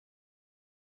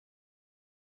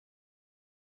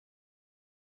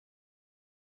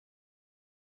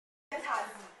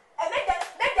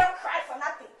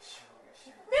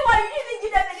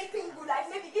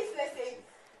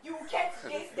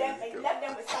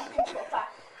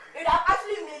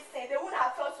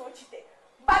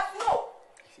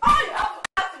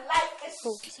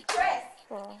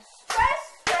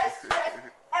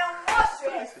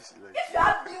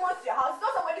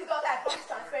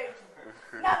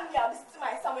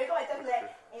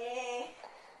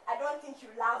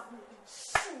love me.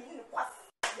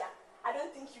 I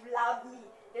don't think you love me.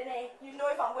 Then you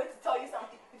know if I'm going to tell you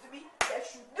something, it will be the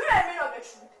truth. Do you know the meaning of the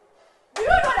truth? Do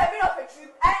you know the meaning of the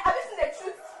truth? Have you seen the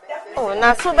truth? Oh,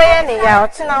 now so they are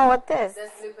what this?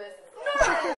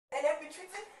 No. And then be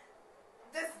treating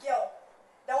this girl,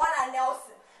 the one at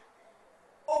Nelson,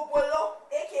 Obolo,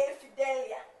 aka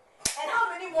Fidelia, and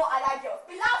how many more other girls?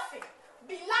 Be laughing.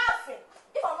 Be laughing.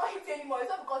 If I'm not hitting anymore,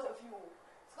 it's not because of you.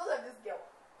 It's because of this girl.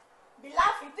 Be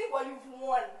laughing. Think what you've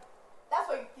won. That's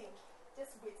what you think.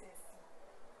 Just wait and see.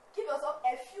 Give yourself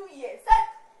a few years.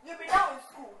 You'll be down in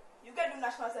school. You get to do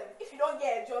national service. If you don't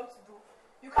get a job to do,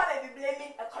 you can't be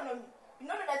blaming economy. You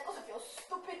know that because of your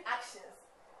stupid actions.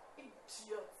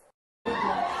 Idiot.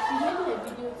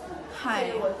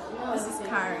 Hi, this is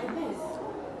Karen.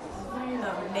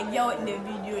 The girl in the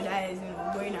video that is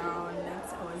going around that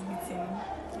I was beating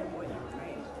the boy,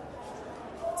 right?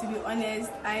 To be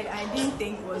honest, I didn't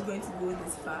think it was going to go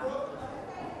this far.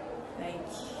 Like,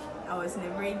 I was in a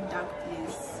very dark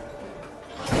place.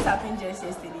 This happened just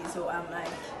yesterday, so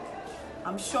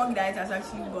I'm shocked that it has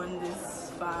actually gone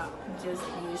this far just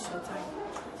in a short time.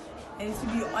 And to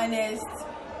be honest,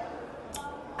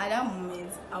 at that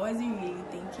moment, I wasn't really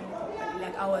thinking properly.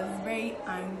 Like, I was very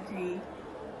angry,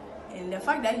 and the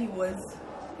fact that he was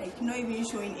like not even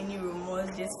showing any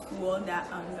remorse just fueled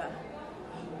that anger.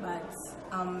 But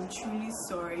I'm truly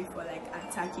sorry for like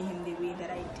attacking him the way that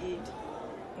I did.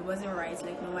 It wasn't right.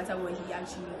 Like, no matter what he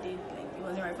actually did, like, it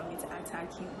wasn't right for me to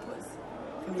attack him, because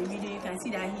from the video you can see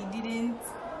that he didn't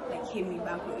like hit me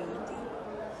back or anything.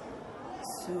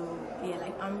 So yeah,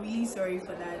 like, I'm really sorry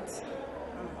for that.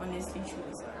 I'm honestly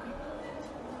truly sorry.